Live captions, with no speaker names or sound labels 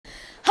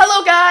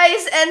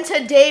guys, and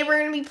today we're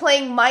going to be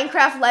playing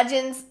Minecraft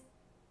Legends.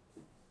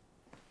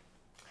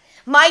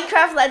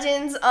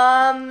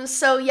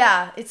 So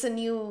yeah, it's a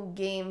new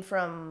game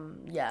from,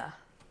 yeah.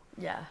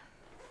 There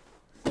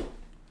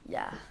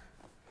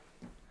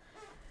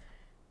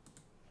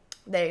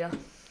you go.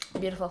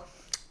 Beautiful.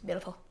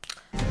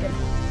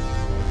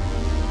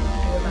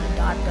 Oh my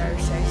god, they're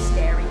so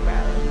scary, bro.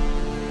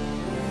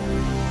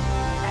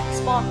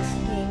 Xbox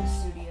Game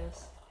Studios.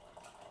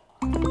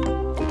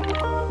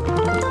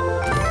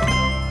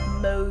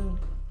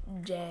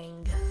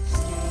 Mojang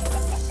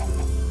Studios.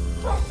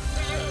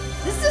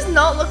 This does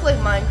not look like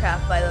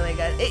Minecraft, by the way,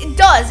 guys. It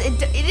does.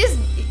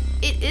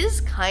 It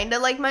is kind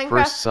of like Minecraft.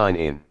 First sign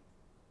in.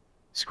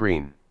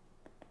 Screen.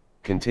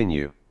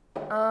 Continue.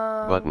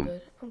 Button.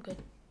 I'm good.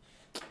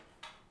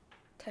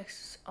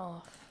 Text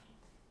off.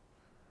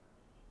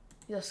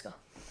 Let's go.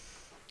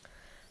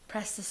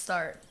 Press to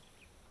start.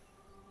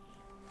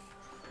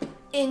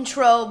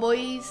 Intro,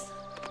 boys.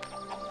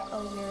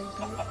 Oh, very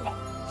beautiful.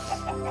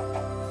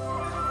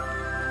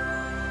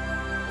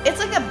 It's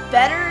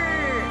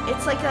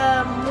like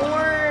a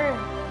more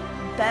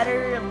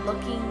better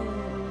looking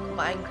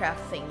Minecraft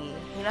thingy.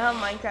 You know how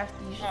Minecraft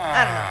usually,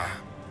 I don't know.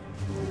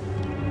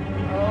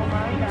 Oh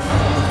my god.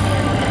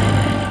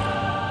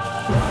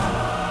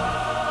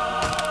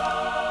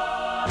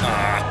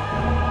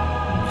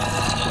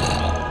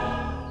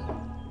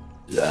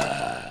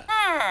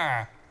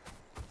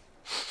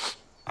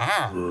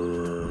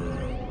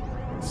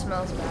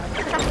 Smells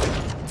bad.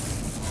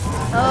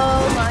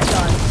 Oh my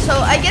god. So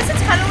I guess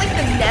it's kind of like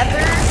the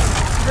Nether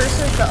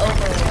versus the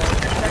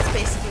Overworld. That's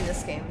basically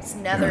this game. It's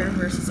Nether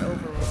versus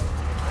Overworld.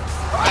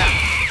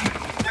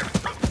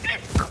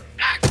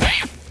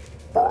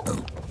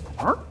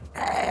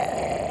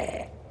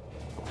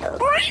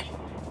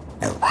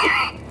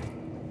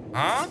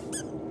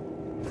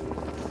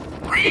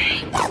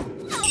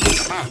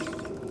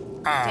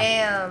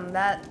 Damn,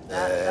 that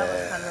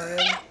was kind of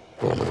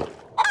rude.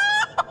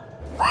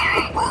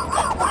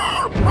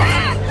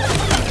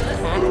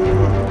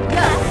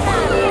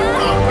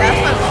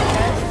 That's my mom,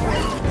 guys.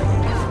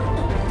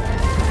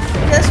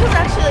 This was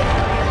actually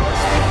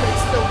like it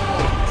still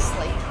works.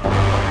 Like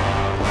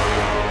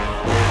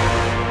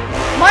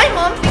my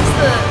mom thinks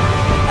the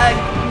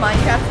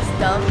Minecraft is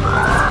dumb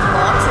because it's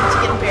blocks and she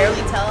can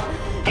barely tell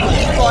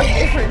each block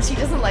difference. She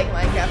doesn't like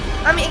Minecraft.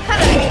 I mean, it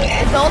kind of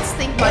adults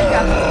think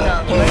Minecraft is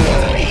dumb, but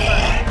it's pretty fun.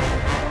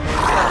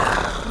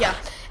 Yeah.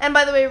 And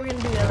by the way, we're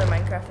gonna do another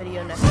Minecraft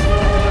video next week.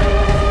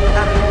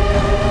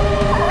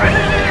 I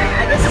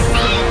guess it's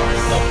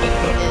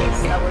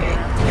that we're gonna have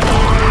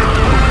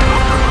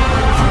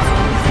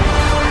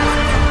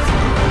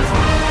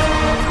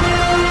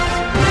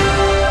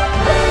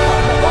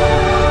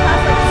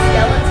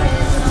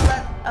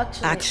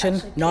to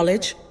Action,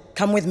 knowledge,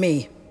 come with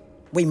me.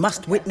 We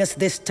must witness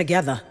this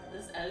together.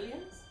 There's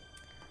aliens?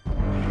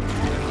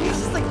 It's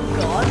just like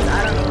gods,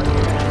 I don't know.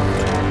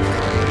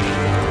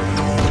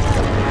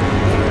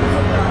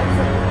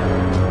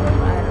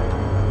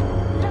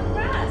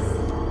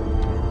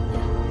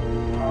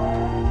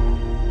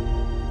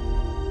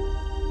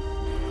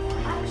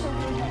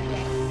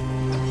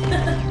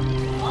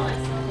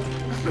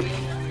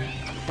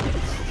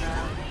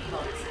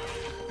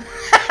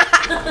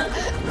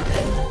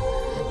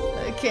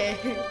 Okay.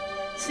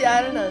 See,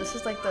 I don't know. This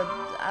is like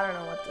I don't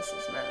know what this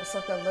is, man. It's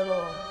like a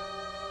little.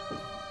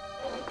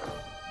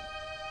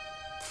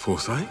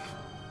 Forsyth?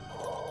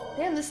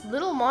 Damn, this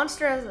little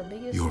monster has the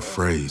biggest. You're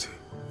afraid.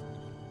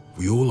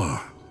 We all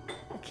are.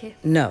 Okay.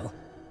 No.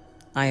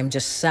 I am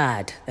just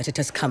sad that it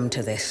has come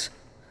to this.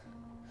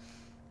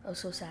 Oh,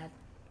 so sad.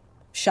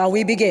 Shall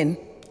we begin?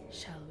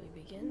 Shall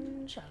we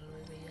begin?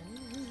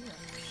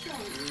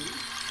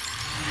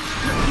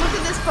 Look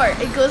at this part.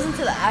 It goes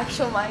into the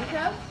actual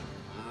Minecraft.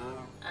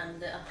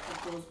 And it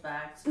goes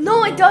back.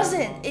 No, it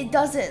doesn't. It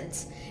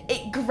doesn't.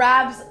 It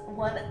grabs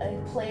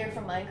a player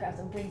from Minecraft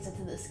and brings it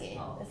to this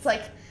game. It's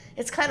like,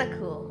 it's kind of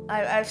cool.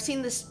 I've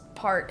seen this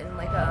part in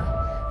like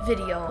a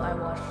video I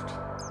watched.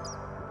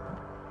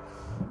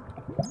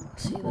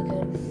 See, look at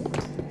him.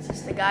 It's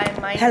just the guy in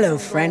Minecraft. Hello,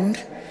 friend.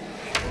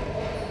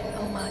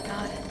 Oh my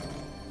god.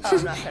 Oh,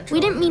 I'm not We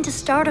didn't mean to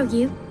startle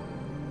you.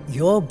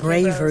 Your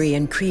bravery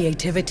and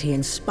creativity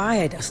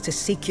inspired us to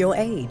seek your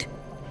aid.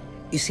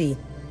 You see,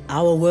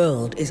 our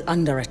world is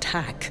under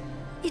attack.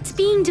 It's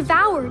being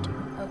devoured.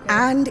 Okay.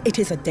 And it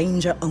is a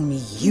danger only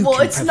you well,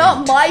 can it's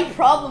prevent. not my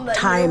problem that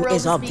Time your world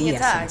is of being the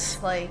attacked.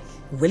 essence. Like,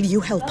 will you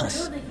help Oh,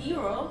 us? you're the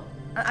hero.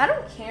 I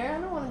don't care. I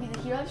don't want to be the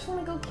hero. I just want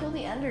to go kill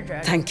the Ender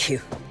Dragon. Thank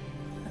you.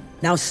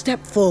 Now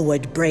step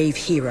forward, brave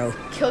hero,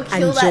 Kill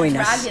and that join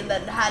us. dragon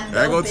that had Hang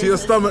no on to your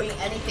business stomach. doing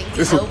anything to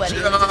This'll nobody.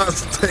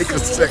 just take a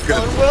second.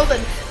 Own world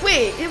and,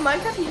 wait, in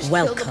Minecraft you just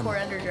killed the Welcome. poor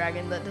Ender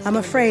Dragon that doesn't I'm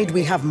even afraid do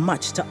we have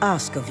much to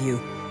ask of you.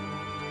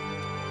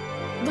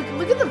 anything.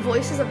 Look at the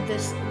voices of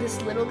this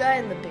little guy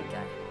and the big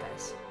guy,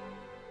 guys.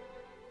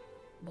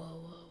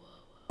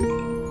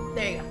 Whoa.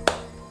 There you go.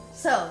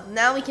 So,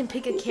 now we can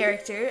pick a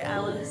character.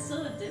 Oh, it's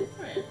so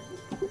different.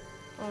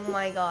 Oh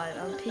my god,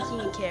 I'm picking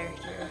a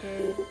character,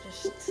 okay?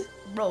 Just...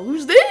 Bro,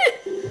 who's that?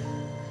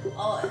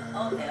 Oh,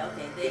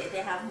 okay. They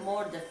have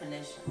more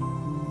definition.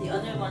 The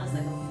other one is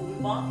like a full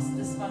box.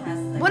 This one has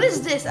like. What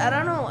is this? I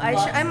don't know.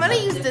 I'm gonna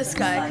use this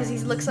guy because he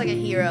looks like a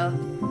hero.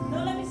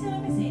 No, let me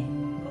see.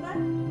 Go back.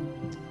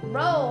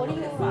 Bro, what do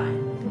you Okay,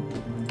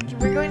 fine.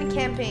 We're going to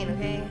campaign,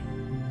 okay?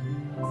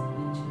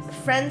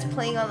 Friends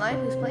playing online?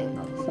 Who's playing?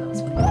 Oh, that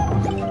was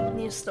funny.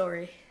 New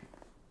story.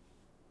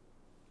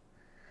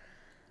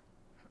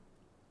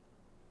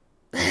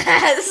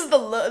 This is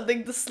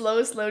the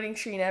slowest loading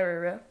screen ever,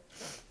 bro.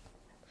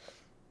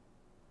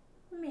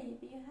 Maybe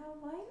you have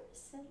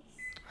viruses. I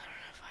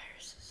don't have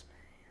viruses, man.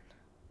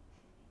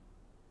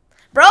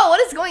 Bro, what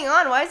is going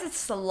on? Why is it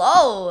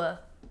slow?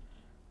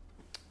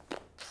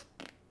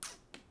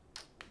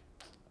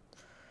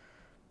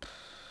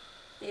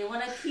 They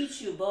want to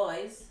teach you,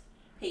 boys,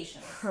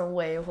 patience.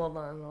 Wait, hold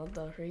on. What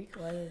the freak?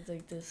 Why is it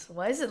like this?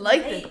 Why is it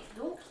like this? Hey,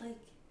 don't click.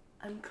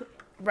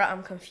 Bro,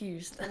 I'm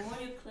confused. The more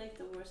you click,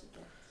 the worse it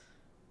gets.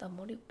 The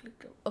more you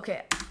click.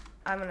 Okay,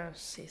 I'm gonna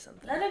say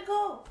something. Let it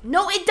go.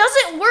 No, it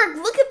doesn't work.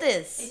 Look at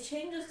this. It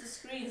changes the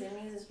screens. It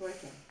means it's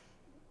working.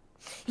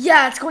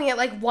 Yeah, it's going at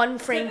like 1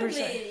 frame per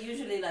Typically, second. it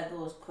usually like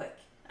goes quick.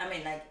 I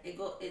mean, like it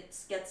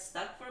gets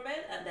stuck for a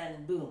bit and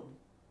then boom.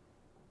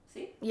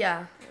 See?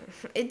 Yeah,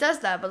 it does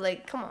that, but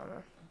like, come on,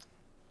 man.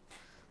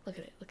 Look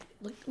at it.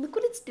 Look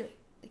what it's doing.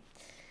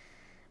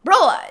 Bro,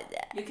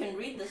 You can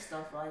read this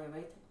stuff while you're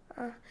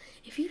waiting.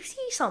 if you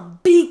see some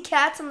big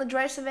cats on the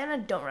dry savannah,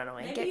 don't run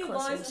away. Maybe Get you closer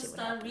boys and will see what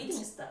start happens.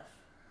 reading stuff.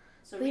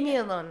 So Leave me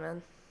alone,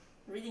 man.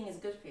 reading is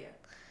good for you.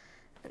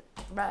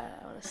 Bro,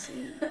 I wanna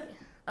see.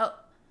 Oh,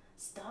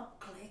 Stop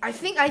clicking. I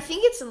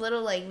think it's a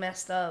little like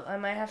messed up. I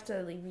might have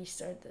to like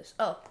restart this.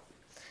 Oh.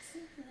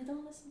 Simply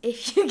don't listen.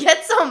 If you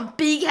get some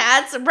big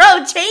hats,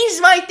 bro, change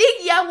my thing.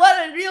 Yeah, what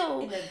a In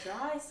real. the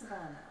dry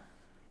savannah.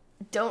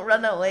 Don't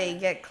run away.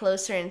 Get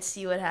closer and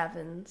see what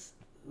happens.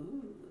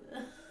 Ooh.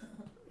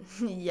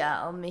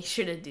 Yeah, I'll make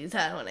sure to do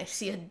that when I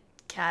see a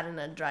cat in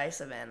a dry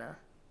savannah.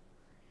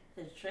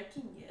 They're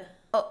tricking you.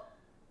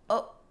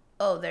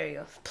 Oh, there you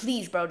go.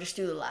 Please, bro, just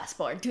do the last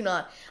part. Do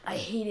not. I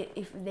hate it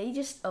if they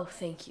just. Oh,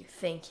 thank you.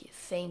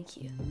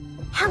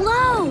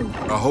 Hello!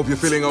 I hope you're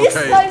feeling This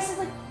okay. guy's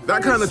like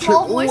That kind of trip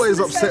small voice, always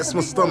this guy has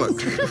upsets a my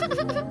big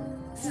stomach.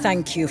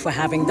 Thank you for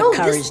having the No,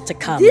 courage to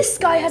come. This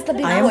guy has the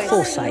big I am voice.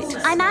 Foresight.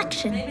 I'm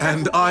Action.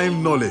 And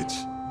I'm knowledge.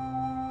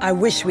 I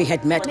wish we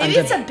had met Maybe under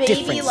it's a baby,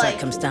 different like,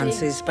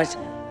 circumstances, but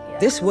Yeah.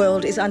 this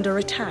world is under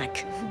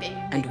attack, Baby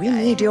and big we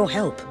guy. need your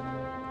help.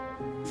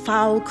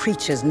 Foul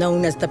creatures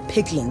known as the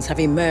piglins have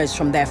emerged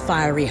from their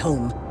fiery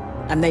home,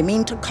 and they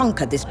mean to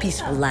conquer this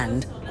peaceful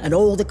land and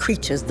all the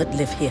creatures that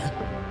live here.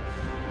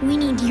 We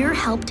need your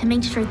help to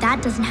make sure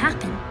that doesn't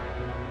happen.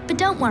 But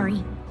don't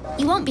worry,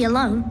 you won't be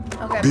alone.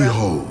 Okay, bro.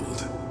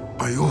 Behold,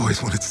 I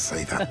always wanted to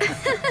say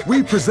that.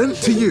 We present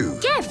to you,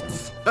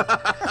 Gifts!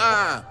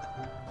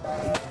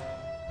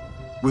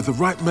 with the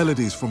right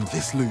melodies from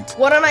this lute,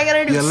 What am I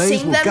gonna do? the Allays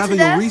Sing will them gather to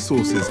your death?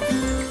 resources,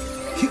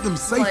 keep them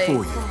safe Like, for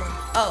you,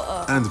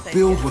 Oh, and thank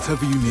build you.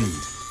 whatever you need.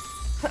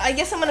 I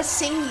guess I'm gonna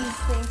sing these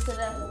things to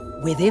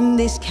them. Within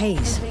this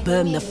case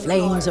burn the Maybe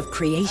flames God. of I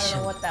creation.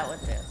 don't know what that would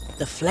do.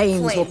 The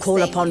flames will Flames, call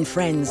thank upon you.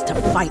 friends to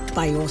fight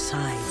by your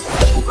side.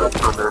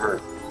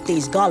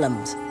 These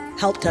golems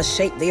helped us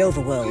shape the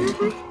overworld,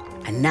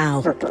 and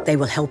now they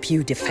will help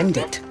you defend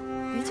it.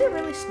 These are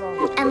really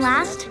small. And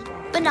last,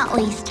 but not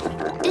least,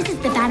 this is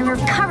the banner of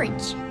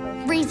courage.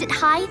 Raise it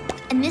high,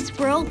 and this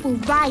world will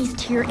rise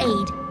to your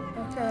aid.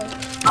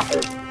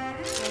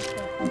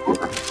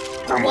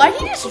 Why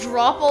did he just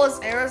drop all his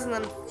arrows and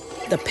then?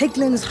 The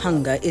piglins'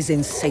 hunger is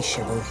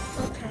insatiable.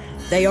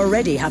 They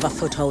already have a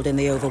foothold in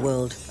the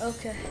overworld,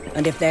 Okay.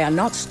 and if they are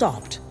not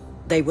stopped,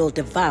 they will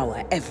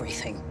devour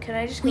everything. Can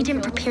I just? We go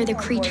didn't kill prepare the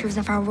them? creatures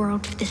of our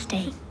world for this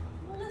day.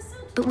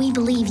 But we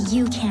believe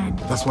you can.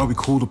 That's why we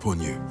called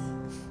upon you.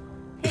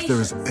 If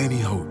there is any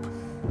hope,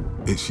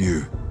 it's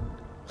you.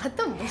 Let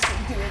them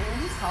listen to it.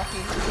 He's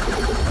talking.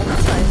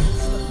 That's fine.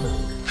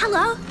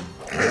 Hello?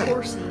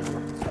 Horsey.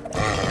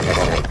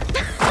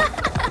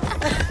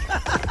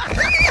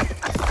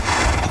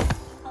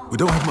 We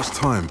don't have much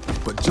time,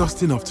 but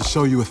just enough to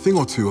show you a thing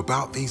or two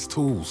about these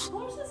tools.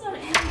 Horses are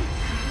in.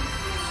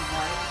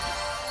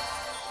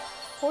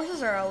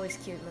 Horses are always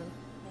cute, man.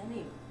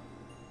 Anyway.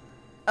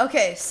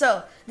 Okay,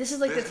 so this is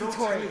like the There's no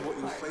tutorial telling what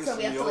you'll part. face So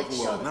we in have the to like show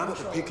overworld the now that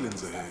the control.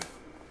 piglins are here.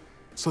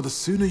 So the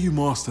sooner you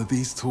master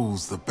these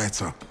tools, the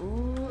better.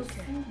 Ooh,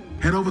 okay.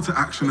 Head over to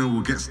Action and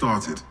we'll get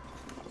started.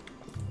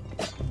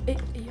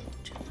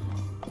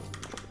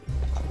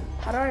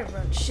 How do I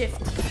run? Shift.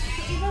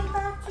 We went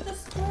back to the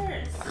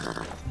squares.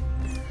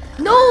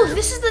 No,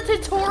 this is the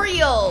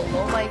tutorial.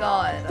 Oh my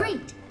god.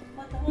 Great.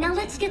 Now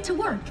let's get to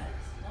work.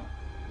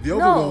 The No,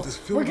 overworld is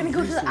filled we're gonna with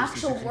go to the resources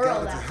actual you can world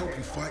gather to after. help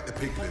you fight the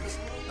piglins.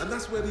 And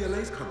that's where the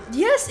Allays come in.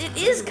 Yes, it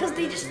is because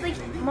they just like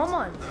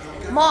Mom,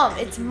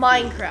 it's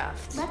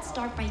Minecraft. Let's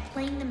start by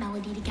playing the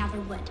melody to gather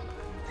wood.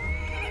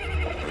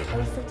 How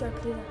the frick do I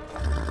play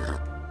that?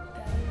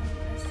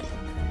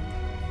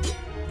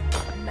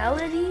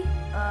 Melody?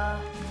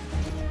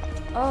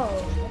 Oh,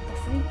 what the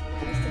freak?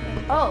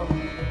 Oh.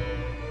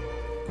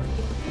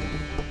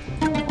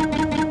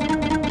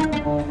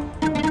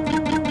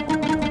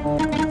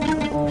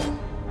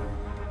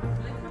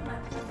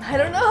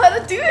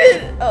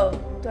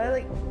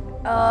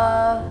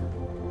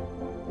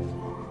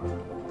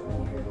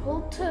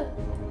 Go to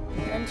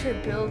enter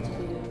build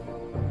view.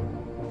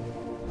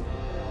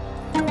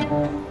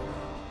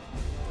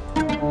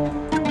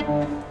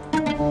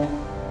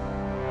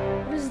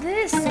 What is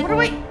this? What do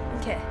I?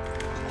 Okay.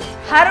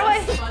 How do I?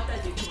 Spot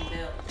that you can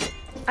build.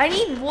 I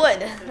need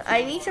wood.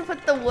 I need to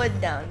put the wood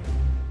down.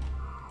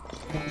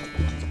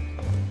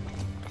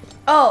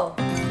 Oh.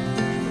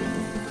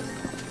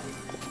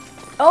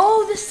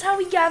 Oh, this is how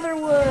we gather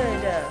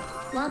wood.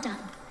 Well done.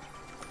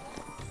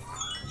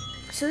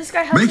 So this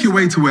guy helps Make us- your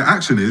way to where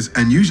action is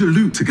and use your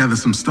loot to gather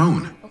some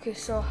stone. Okay,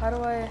 so how do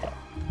I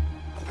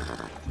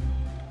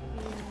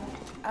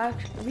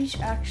reach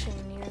action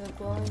near the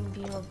glowing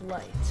beam of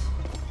light?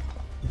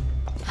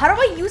 How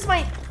do I use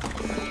my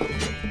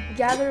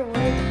gather wood?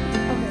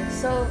 Okay,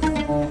 so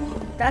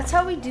that's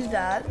how we do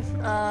that.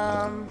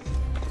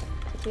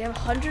 We have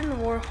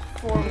 104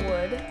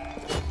 wood. I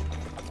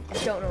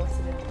don't know what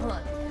to do. Hold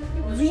on.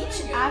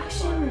 Reach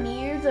action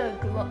near the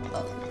glow.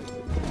 Oh,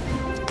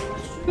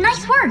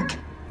 Nice work.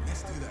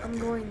 Let's do that I'm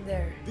again. going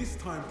there. This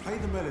time, play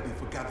the melody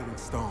for gathering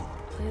stone.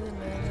 Play the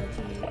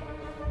melody.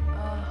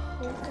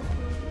 Hold the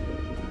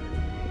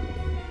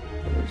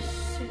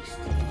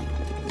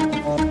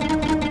 60.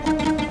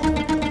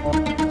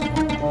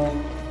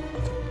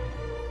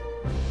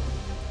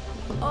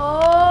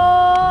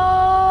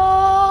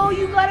 Oh,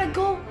 you gotta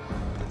go.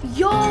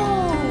 Yo,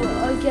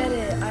 I get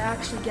it. I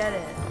actually get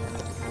it.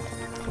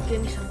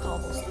 Give me some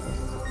cobblestone.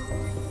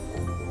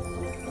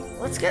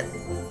 Let's get,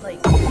 like,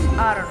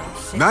 I don't know.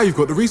 60. Now you've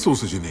got the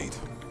resources you need.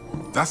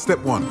 That's step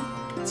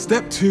 1.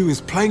 Step 2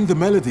 is playing the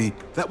melody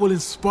that will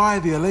inspire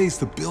the LAs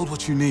to build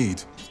what you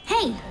need.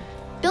 Hey,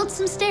 build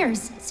some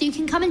stairs so you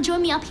can come and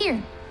join me up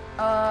here.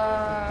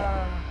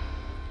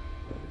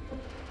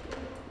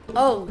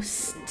 Oh,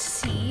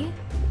 C.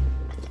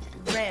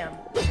 Ram.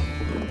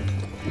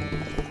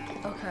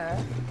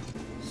 Okay.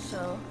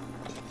 So,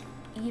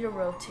 E to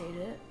rotate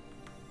it.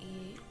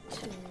 E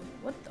to.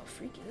 What the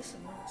freak is this?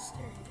 Not a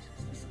stair.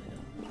 This is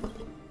like a.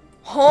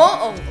 Huh?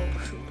 Oh,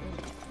 shoot.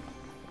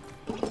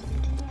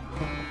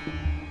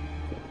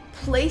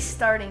 Place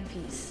starting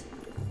piece.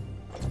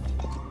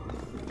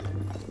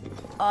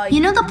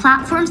 You know the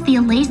platforms the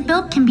Allays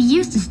built can be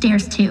used as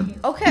stairs too.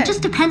 Okay. It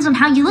just depends on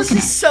how you look This at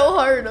is it. so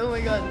hard. Oh my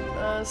god.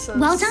 So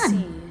Well C.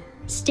 done.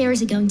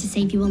 Stairs are going to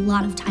save you a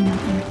lot of time out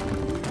there.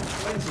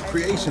 Flames of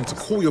creation to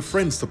call your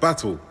friends to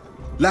battle.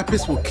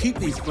 Lapis will keep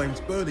these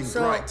flames burning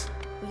So, bright.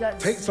 we got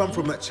Take Z. some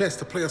from that chest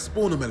to play a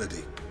spawner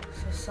melody.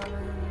 So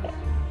summon.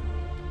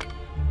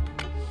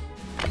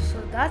 So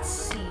that's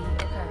C.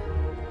 Okay.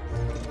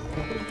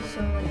 So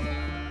like,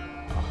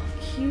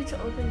 huge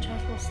open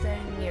chest will stay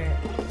near it.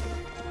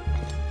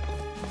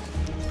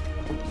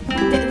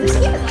 This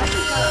game is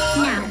actually kind of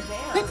Now,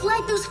 let's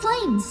light those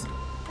flames.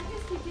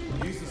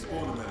 Use the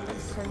spawner melody.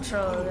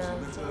 control.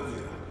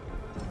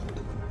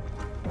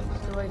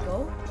 Do I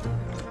go?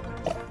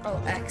 Oh,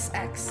 X.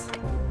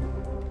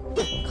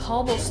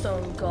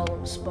 Cobblestone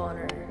golem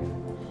spawner.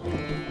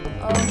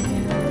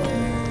 Okay.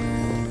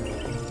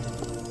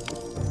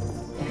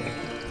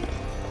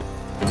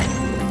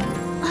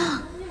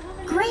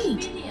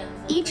 Great!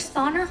 Each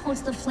spawner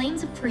holds the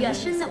flames of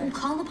creation Yes. that will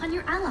call upon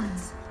your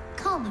allies.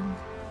 Call them.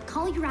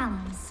 Call your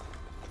allies.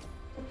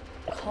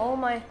 Call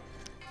my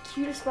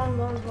cutest spawn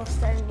golems while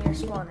standing near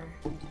spawner.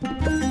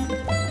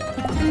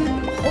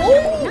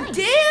 Oh, Nice.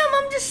 damn!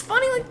 I'm just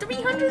spawning like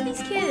 300 of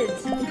these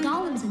kids. The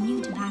golems are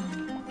new to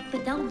battle,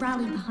 but they'll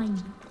rally behind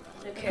you.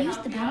 Okay. Use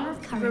the banner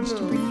of courage to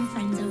Remove. bring your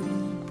friends over.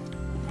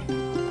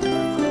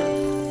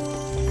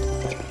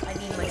 I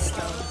need my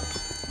stone.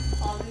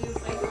 Follow you,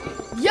 like,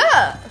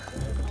 Yeah!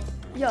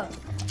 Yeah.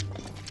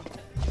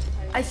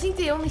 I think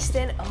they only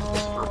stand.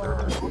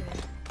 Oh.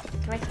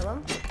 Can I kill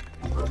them?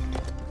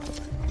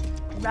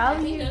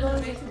 Rally your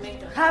golems.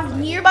 Have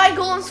nearby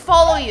golems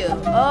follow you.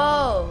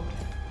 Oh.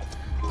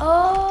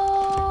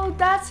 Oh,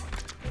 that's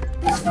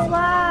this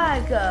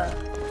flag.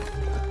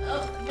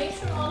 Oh, make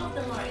sure all of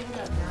them are in the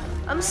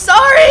ground. I'm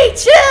sorry.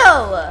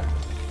 Chill.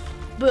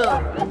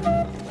 Boom.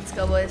 Let's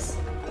go, boys.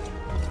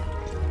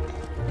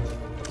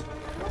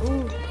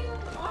 Ooh.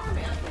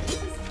 Army, okay, this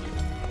is cute.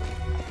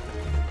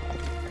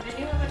 And then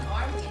you have an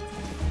army.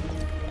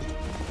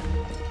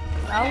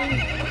 Rally.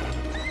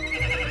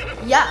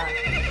 Yeah.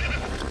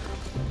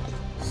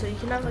 So you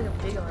can have like a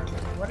big army.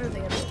 What are they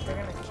gonna? They're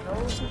gonna kill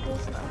people?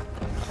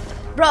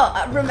 Bro,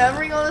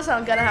 remembering all this,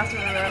 I'm gonna have to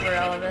remember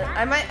all of it.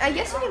 I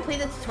guess we can play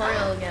the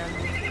tutorial again.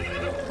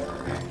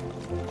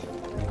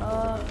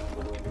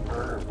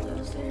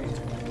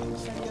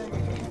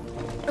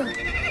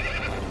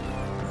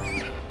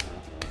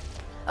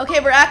 Okay,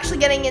 we're actually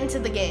getting into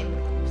the game.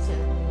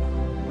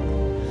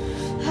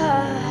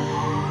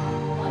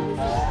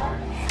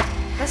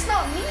 That's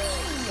not me.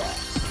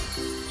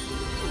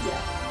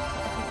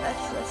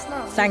 That's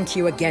not me. Thank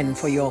you again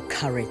for your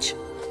courage.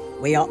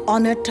 We are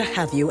honored to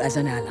have you as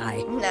an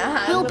ally.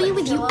 Nah, We'll I'm be gonna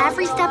with you kill all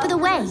every step of the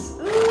way.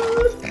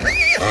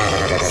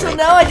 So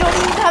now I don't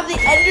even have the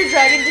Ender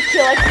Dragon to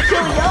kill. I can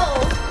kill Yo.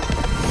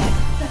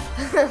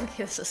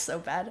 Okay, this is so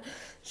bad.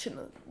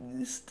 Shouldn't have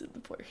used the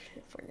poor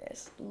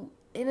guys.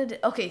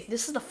 Okay,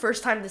 this is the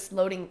first time this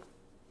loading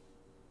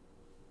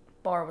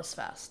Bar was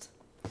fast.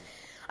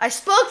 I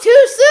spoke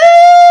too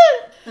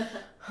soon!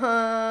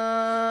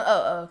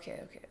 Okay.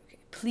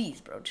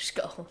 Please, bro, just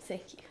go.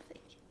 Thank you.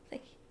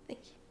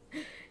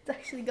 It's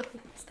actually going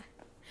this time.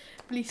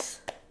 Please.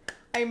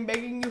 I'm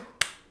begging you.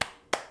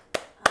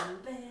 I'm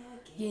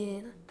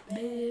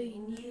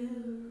begging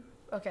you.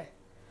 Okay.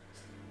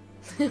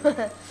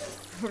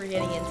 We're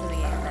getting into the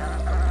game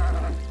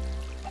now.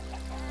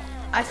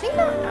 I think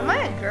am I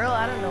a girl?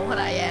 I don't know what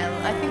I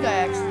am. I think I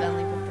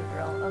accidentally put the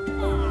girl. Okay.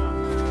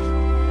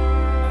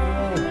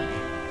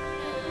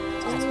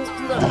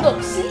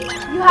 Look, see?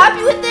 You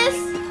happy with this?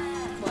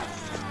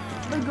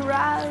 The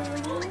garage.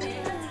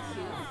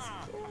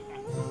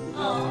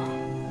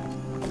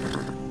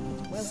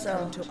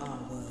 Welcome to our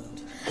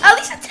world. At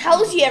least it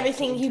tells you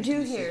everything you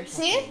do here.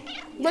 See?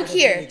 Look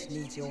here.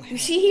 You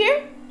see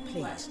here?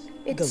 Please,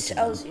 It go to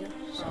tells you.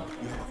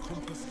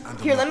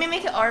 Here, let me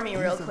make an army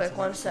real quick.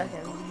 1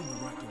 second.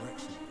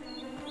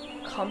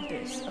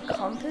 Compass. A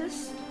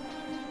compass?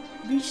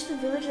 Reach the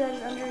village that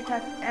is under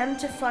attack and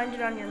to find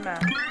it on your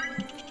map.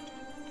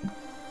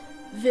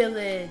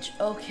 Village.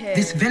 Okay.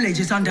 This village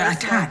is under Place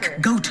attack. marker.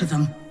 Go to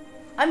them.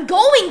 I'm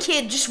going,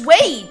 kid. Just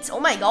wait. Oh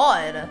my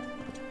god.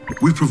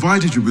 We've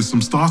provided you with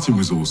some starting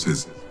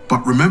resources,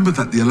 but remember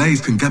that the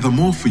allays can gather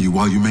more for you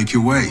while you make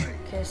your way.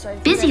 Okay, so I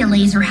think Busy I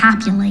allays or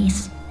happy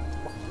allays?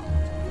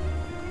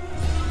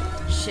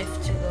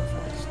 shift to go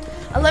fast.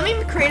 Let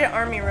me create an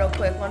army real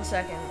quick. 1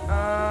 second.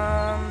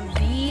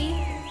 V,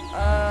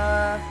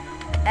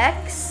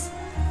 X.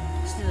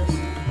 Let's do this.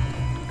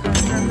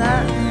 Confirm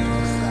that.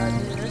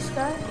 Let's do this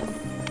guy.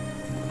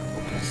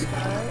 This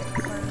guy.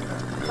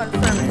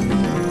 Confirm it.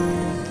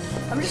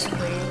 I'm just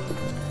waiting.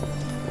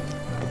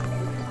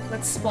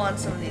 Let's spawn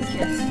some of these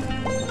kids.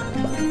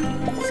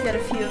 Let's get a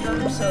few of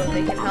them so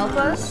they can help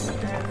us.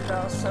 And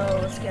also,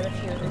 let's get a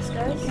few of these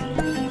guys.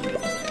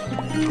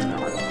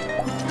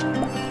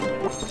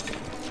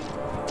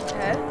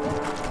 Okay.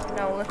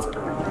 Now let's do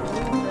this.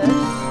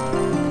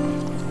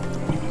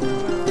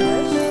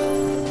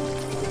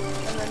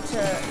 And then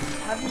to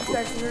have these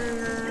guys. No.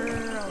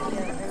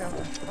 Yeah, I know.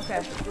 Okay.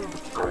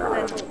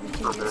 Then we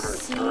can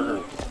just see.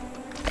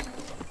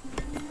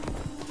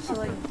 So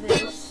like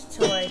this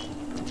to like.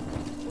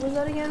 What was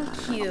that again?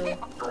 Q.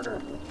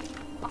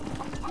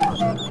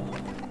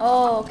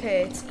 Oh,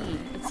 okay. It's E.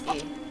 It's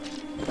E.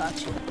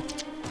 Gotcha.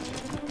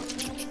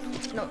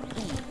 No,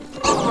 E.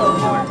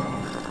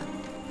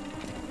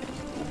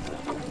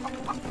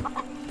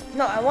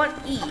 No, I want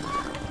E.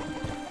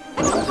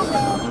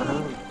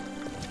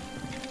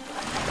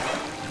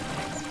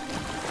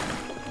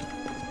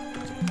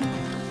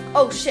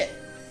 Oh shit.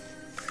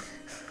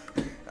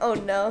 Oh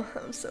no,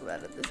 I'm so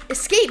bad at this.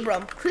 Escape, bro.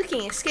 I'm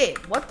clicking escape.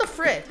 What the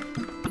frick?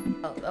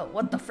 Oh,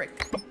 what the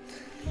frick?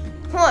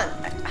 Hold on.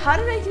 How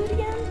did I do it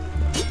again?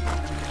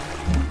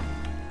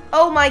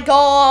 Oh my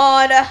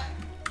god.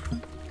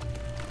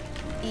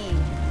 E.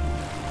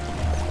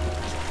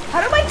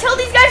 How do I tell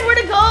these guys where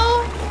to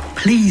go?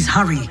 Please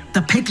hurry.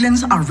 The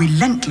piglins are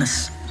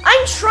relentless.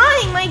 I'm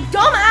trying, my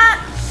dumb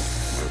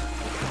ass.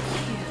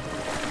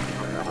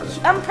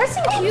 I'm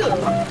pressing Q.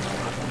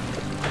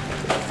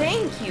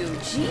 Thank you.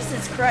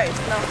 Jesus Christ.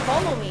 Now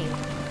follow me.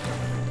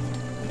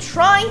 I'm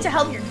trying to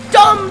help your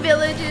dumb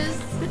villages.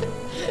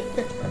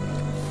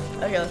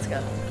 Okay, let's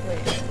go.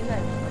 Wait,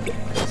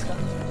 let's go.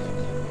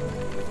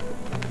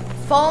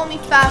 Follow me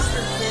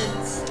faster,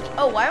 kids.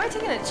 Oh, why am I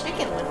taking a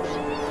chicken with me?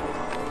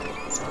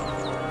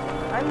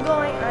 I'm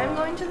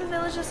going to the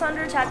village that's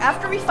under attack.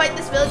 After we fight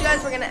this village,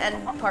 guys, we're gonna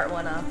end part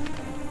 1 off.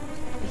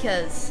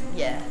 Because,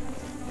 yeah.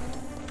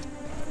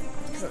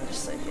 Because I'm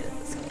just so good at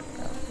this game.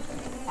 Oh,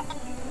 okay.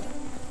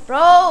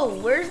 Bro,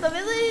 where's the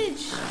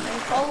village? I'm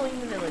following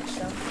the village,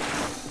 so.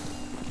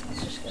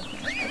 Let's just go.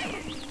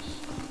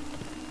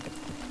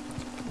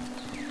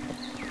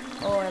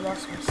 Oh, I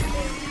lost my space.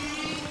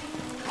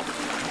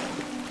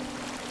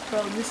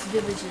 Bro, this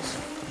village is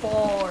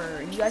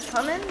far. You guys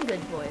coming?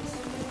 Good boys.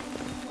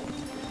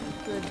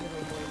 Good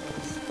little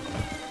boys.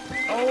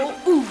 Oh,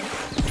 ooh.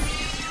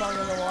 Falling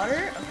in the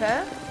water.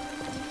 Okay.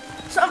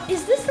 So,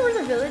 is this where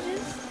the village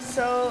is?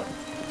 So,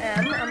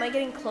 am I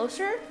getting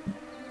closer?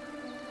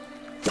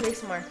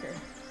 Place marker.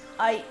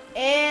 I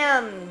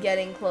am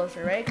getting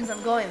closer, right? Because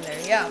I'm going there.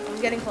 Yeah, I'm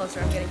getting closer.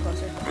 I'm getting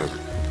closer.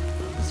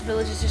 This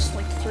village is just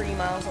like 3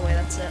 miles away.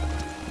 That's it.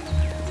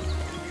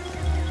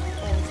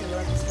 This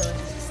village is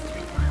just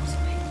 3 miles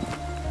away.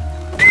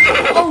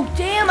 Oh,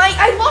 damn.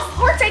 I lost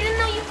hearts. I didn't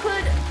know you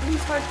could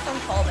lose hearts from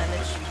fall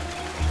damage.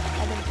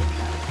 I didn't think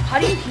that. How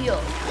do you heal?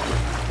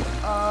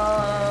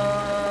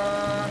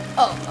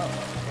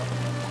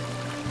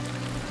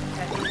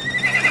 Okay.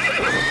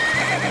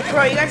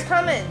 Bro, you guys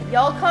coming?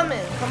 Y'all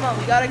coming? Come on,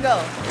 we gotta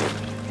go.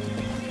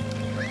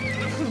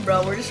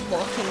 Bro, we're just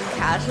walking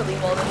casually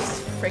while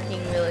this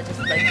freaking village is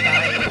like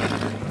dying.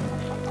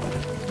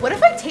 What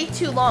if I take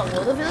too long?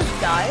 Will the village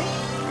die?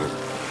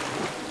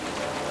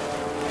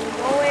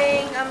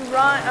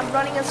 I'm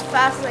running as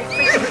fast as I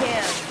freaking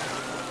can.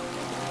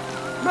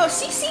 Bro,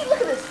 see,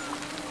 look at this.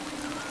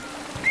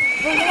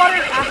 The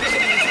water actually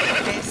is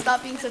okay.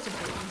 Stop being such a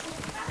baby.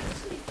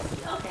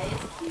 Okay,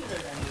 it's cuter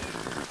than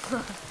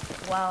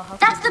you. Wow. How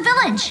That's the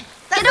village.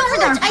 That's Get over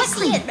there I see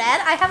quickly. it, man.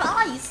 I have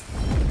eyes.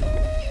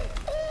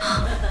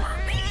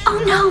 Oh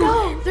no.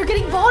 No, they're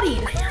getting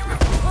bodied.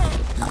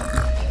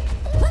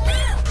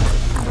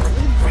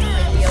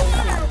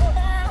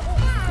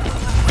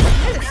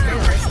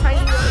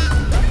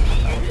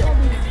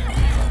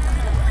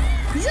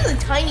 These are the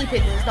tiny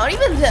piglins, not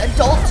even the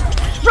adult.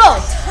 Bro,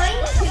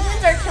 tiny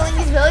piglins are killing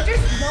these villagers,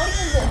 not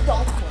even the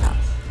adult ones.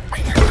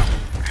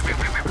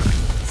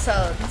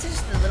 So, these are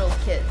just the little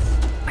kids.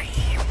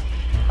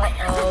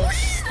 Uh-oh,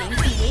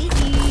 stinky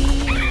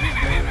winky.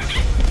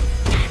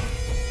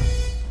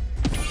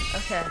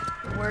 Okay,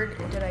 where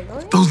did I go?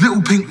 Those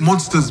little pink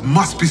monsters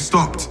must be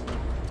stopped.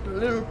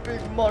 Little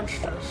big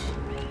monsters.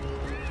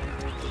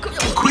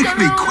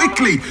 Quickly,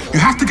 quickly! You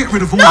have to get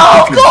rid of all No,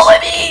 the piglins.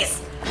 golemies!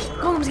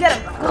 Golems get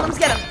him! Golems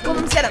get him!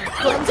 Golems get him!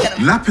 Golems get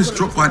him! Lapis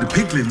dropped by the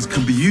piglins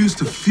can be used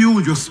to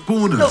fuel your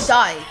spawners. Don't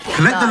die.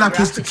 Collect the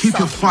lapis to keep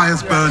your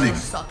fires burning.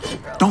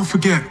 Don't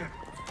forget,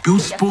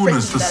 build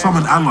spawners to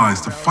summon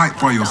allies to fight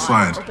by your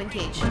side. Open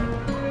cage.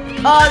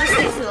 Oh, this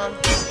takes too long.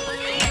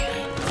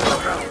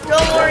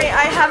 Don't worry,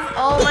 I have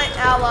all my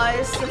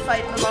allies to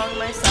fight along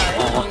my side.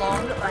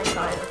 Along my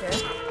side, okay?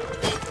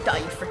 Die,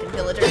 you freaking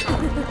villager.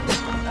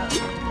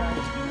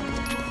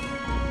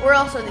 Where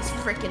else are these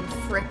frickin'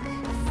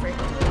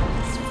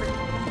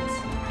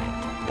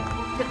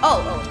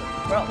 Oh,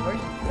 bro, where are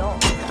you going?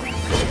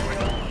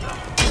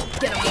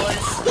 Get him,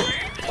 boys.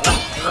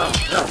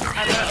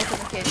 I'm gonna open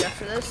the cage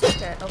after this.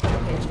 Okay, open the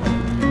cage.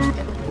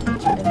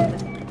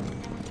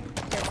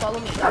 Okay, follow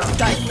me, guys.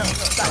 Guys, no,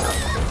 guys.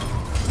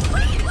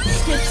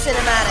 Skip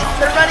cinematic.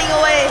 They're running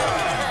away.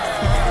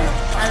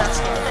 I'm not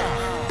skipping it.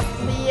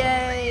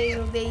 Yay,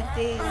 we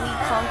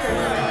conquered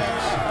the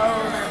village. Oh,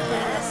 they're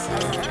putting us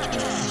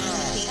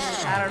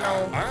I don't know.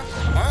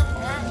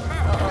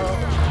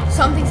 Uh-oh.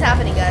 Something's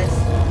happening, guys.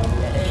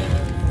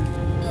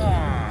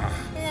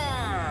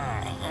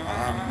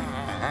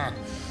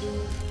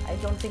 I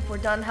don't think we're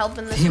done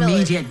helping this The village.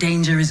 immediate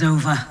danger is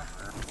over,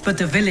 but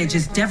the village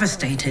is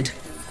devastated.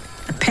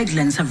 The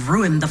piglins have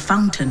ruined the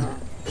fountain.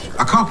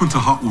 A carpenter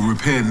hut will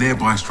repair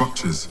nearby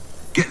structures.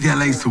 Get the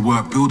LAs to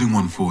work building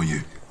one for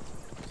you.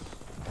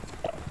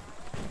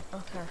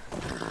 Okay.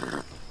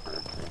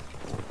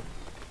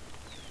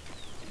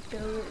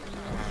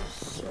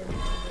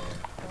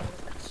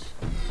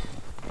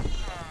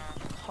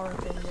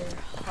 Carpenter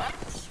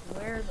huts.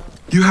 Where the...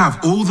 You have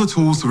all the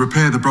tools to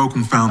repair the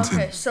broken fountain.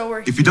 Okay, so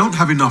we're If you don't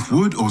have enough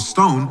wood or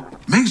stone,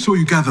 make sure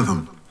you gather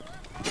them.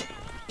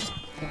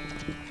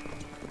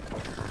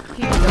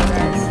 Here you go,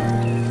 guys.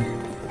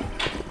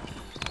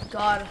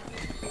 God,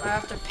 I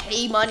have to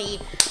pay money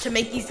to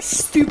make these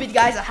stupid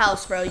guys a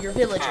house, bro. Your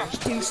villagers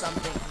do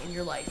something in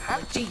your life.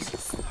 Like,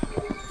 Jesus.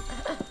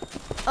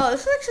 Oh,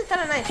 this is actually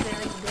kind of nice. They're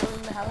like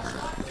building the house.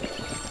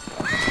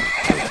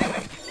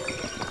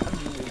 I'm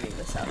moving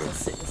this house as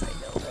soon as I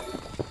build it.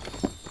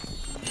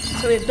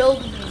 So we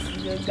build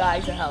these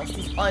guys a house,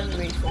 these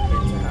ungrateful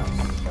kids a house.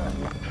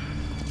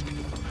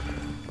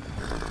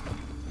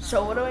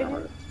 So what do I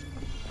do?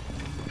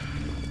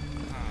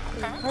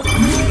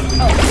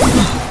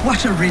 Oh,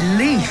 what a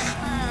relief!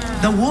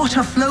 The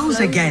water flows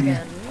again.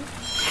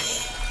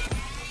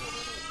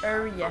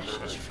 Oh yes,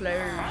 it flows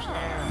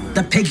now.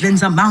 The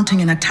piglins are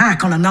mounting an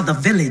attack on another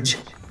village.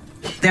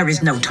 There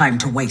is no time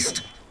to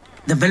waste.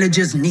 The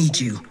villagers need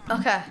you.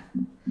 Okay.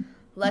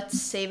 Let's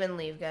save and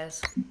leave,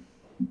 guys.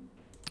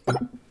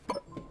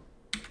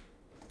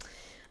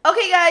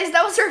 Okay, guys,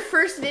 that was our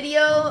first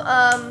video.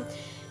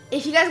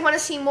 If you guys want to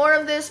see more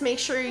of this, make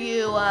sure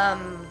you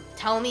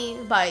tell me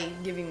by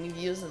giving me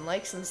views and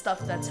likes and stuff.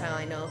 That's how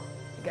I know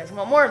you guys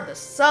want more of this.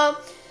 So,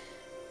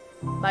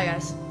 bye,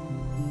 guys.